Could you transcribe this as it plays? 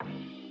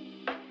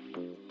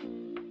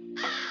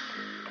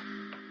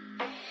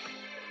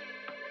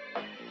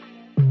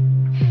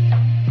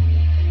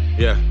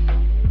Yeah.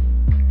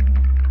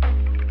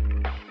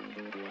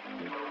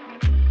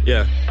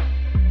 Yeah.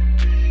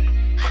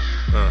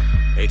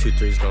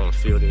 823's gonna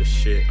feel this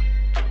shit.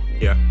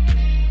 Yeah.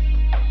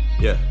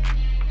 Yeah.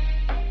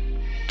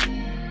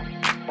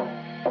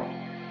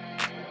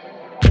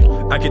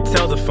 I could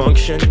tell the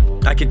function.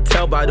 I could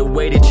tell by the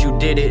way that you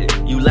did it.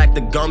 You lacked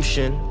the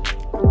gumption.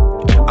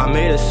 I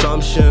made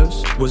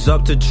assumptions. Was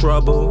up to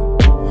trouble,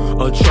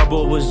 or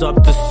trouble was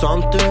up to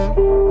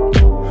something.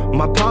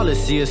 My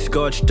policy is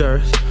scorched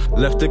earth.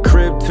 Left the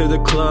crib to the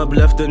club,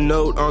 left a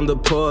note on the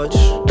porch.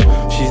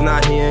 She's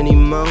not here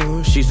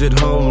anymore, she's at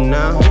home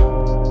now.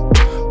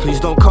 Please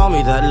don't call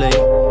me that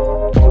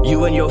late.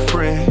 You and your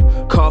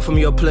friend call from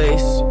your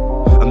place.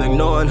 I'm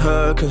ignoring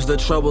her cause the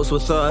trouble's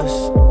with us.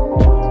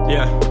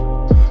 Yeah,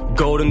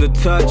 gold in the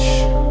touch,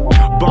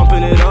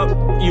 bumping it up,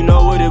 you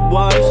know what it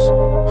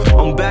was.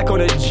 I'm back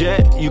on a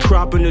jet, you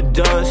cropping the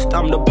dust.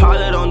 I'm the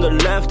pilot on the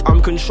left,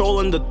 I'm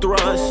controlling the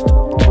thrust.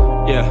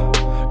 Yeah,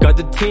 got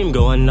the team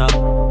going up.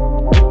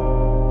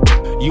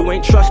 You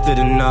ain't trusted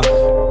enough.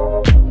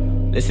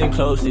 Listen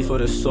closely for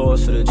the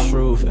source of the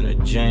truth in the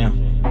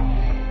jam.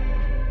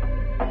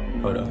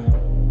 Hold up.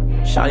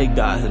 Shawty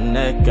got her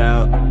neck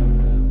out.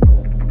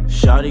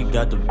 Shawty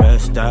got the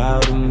best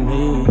out of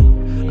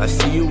me. I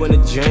see you in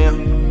the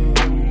jam.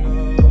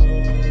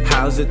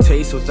 How's it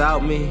taste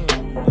without me?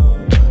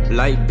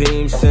 Light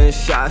beam send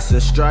shots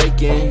and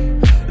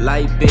striking.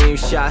 Light beam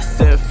shots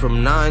sent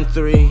from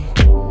 9-3.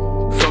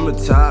 From the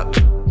top,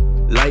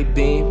 light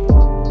beam.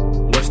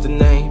 What's the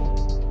name?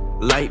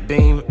 Light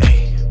beam,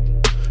 ayy.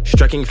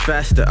 Striking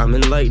faster, I'm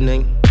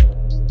enlightening.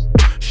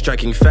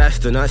 Striking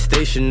faster, not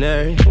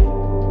stationary.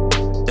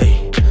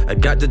 Ayy, I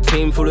got the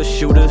team full of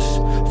shooters.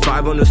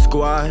 5 on the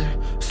squad,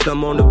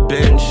 some on the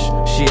bench.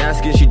 She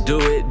asking, she do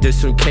it. Did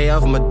some K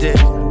off my dick.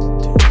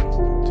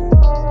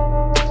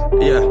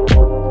 Yeah.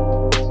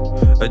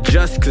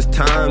 Adjust cause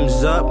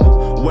time's up.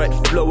 Wet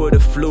flow of the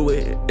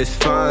fluid, it's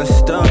fine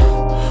stuff.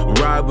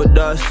 Ride with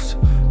us,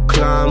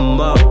 climb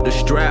up. The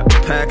strap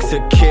packs a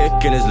kick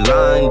and it's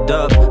lined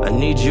up. I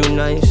need you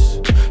nice,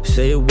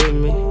 say it with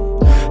me.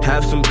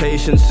 Have some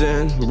patience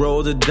and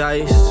roll the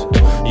dice.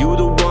 You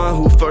the one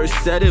who first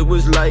said it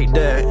was like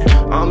that.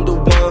 I'm the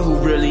one who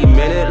really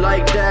meant it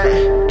like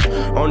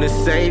that. On the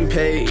same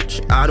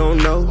page, I don't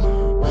know.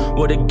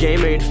 Well, the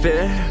game ain't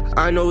fair,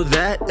 I know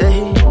that,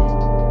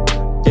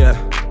 ayy. Yeah.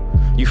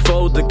 You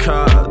fold the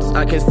cards,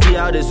 I can see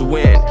how this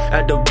went.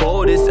 At the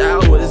boldest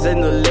hours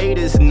and the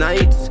latest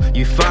nights,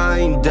 you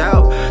find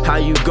out how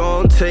you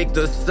gon' take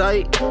the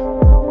sight.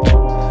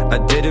 I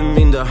didn't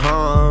mean to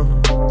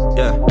harm,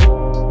 yeah,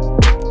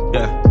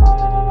 yeah.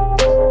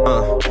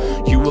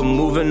 You were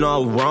moving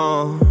all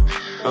wrong,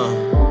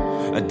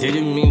 I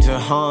didn't mean to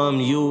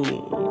harm you.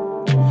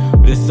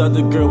 This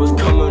other girl was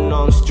coming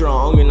on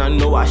strong, and I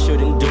know I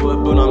shouldn't do it,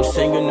 but I'm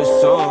singing the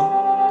song.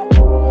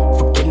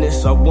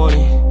 Forgiveness, I want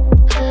it.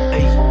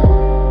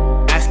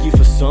 Ask you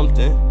for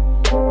something,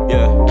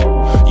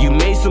 yeah. You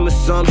made some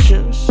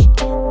assumptions,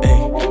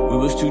 ayy. We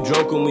was too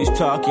drunk when we was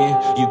talking.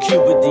 You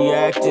cute with the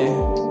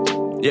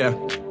acting, yeah.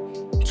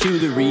 Cue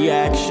the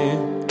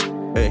reaction,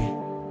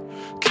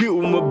 ayy. Cute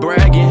when we're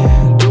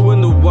bragging,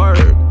 doing the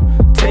work,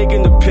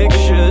 taking the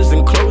pictures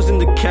and closing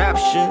the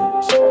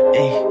captions,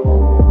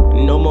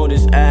 ayy. No more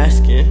just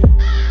asking,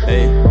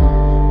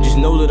 ayy. Just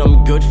know that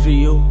I'm good for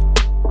you.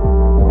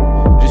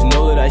 Just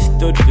know that I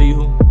stood for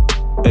you.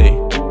 Hey,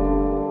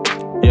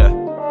 yeah,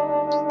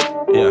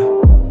 yeah,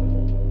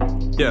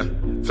 yeah.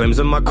 Flames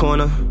in my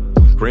corner,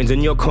 rain's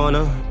in your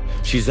corner.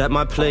 She's at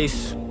my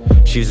place,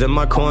 she's in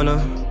my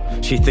corner.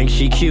 She thinks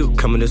she cute,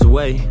 coming this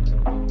way.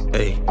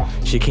 Hey,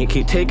 she can't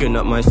keep taking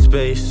up my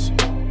space.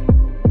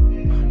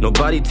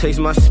 Nobody takes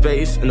my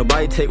space, and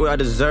nobody take what I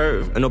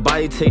deserve, and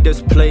nobody take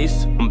this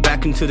place. I'm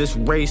back into this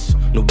race,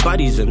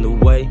 nobody's in the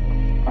way.